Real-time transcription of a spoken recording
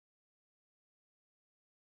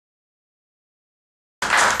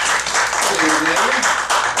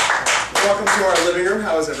welcome to our living room.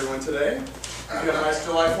 How is everyone today? You had a nice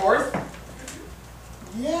July 4th?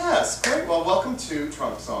 Yes, great. Well, welcome to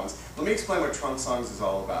Trunk Songs. Let me explain what Trunk Songs is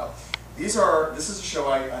all about. This is a show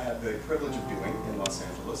I had the privilege of doing in Los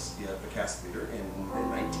Angeles at the Cast Theater in the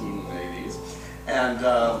 1980s. And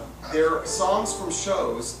they're songs from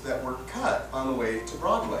shows that were cut on the way to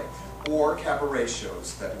Broadway, or cabaret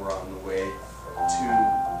shows that were on the way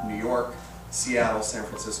to New York, Seattle, San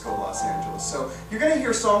Francisco, Los Angeles. So you're going to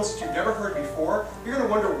hear songs that you've never heard before. You're going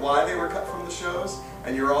to wonder why they were cut from the shows,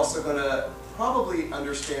 and you're also going to probably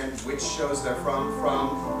understand which shows they're from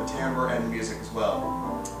the timbre and the music as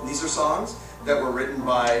well. These are songs that were written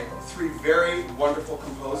by three very wonderful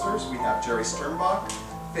composers. We have Jerry Sternbach,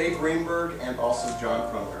 Faye Greenberg, and also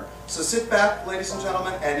John Croner. So sit back, ladies and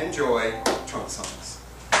gentlemen, and enjoy Trunk Songs.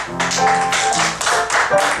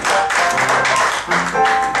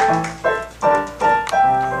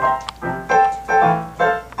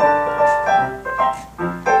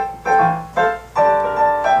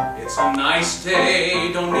 It's a nice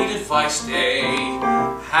day, don't need advice day,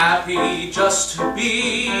 happy just to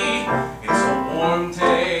be. It's a warm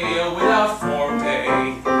day, without form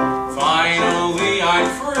day, finally I'm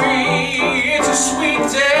free. It's a sweet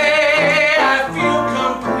day, I feel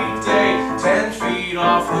complete day, 10 feet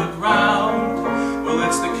off the ground. Well,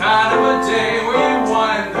 it's the kind of a day where you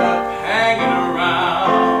wind up hanging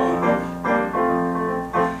around.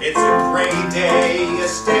 It's a gray day, a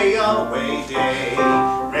stay away day,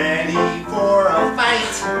 ready for a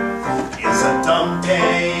fight. It's a dumb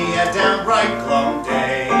day, a downright glum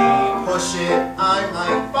day, push it, I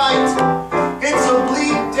might bite. It's a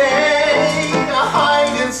bleak day, a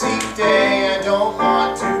hide-and-seek day, I don't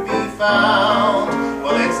want to be found.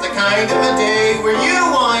 Well, it's the kind of a day where you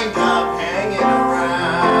wind up hanging around.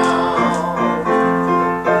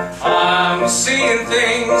 I'm seeing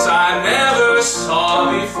things I never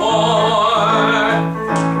saw before,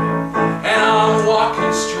 and I'm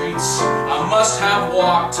walking streets I must have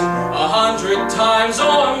walked 100 times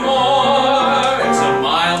or more. It's a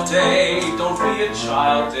mild day, don't be a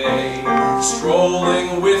child day,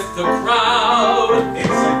 strolling with the crowd. It's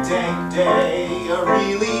a dank day, a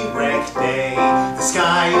really rank day, the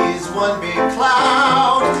sky is one big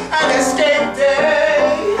cloud. An escape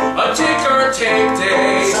day, A ticker-tape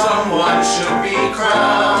day, someone should be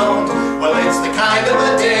crowned. Well, it's the kind of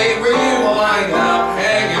a day where you wind up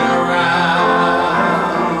hanging around.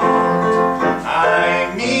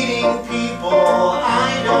 I'm meeting people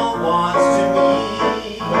I don't want to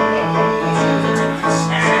meet,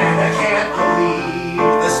 and I can't believe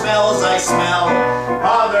the smells I smell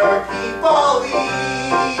other people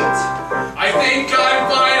eat. I think I'm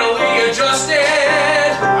finally adjusted.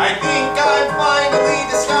 I think I'm finally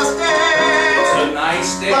disgusted. It's a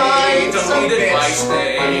nice day, Find don't some need bitch. advice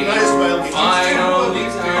day, I mean, might as well be finally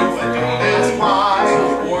used to it. good. That's why. It's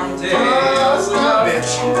a warm day, Just a without bitch.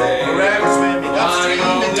 form day.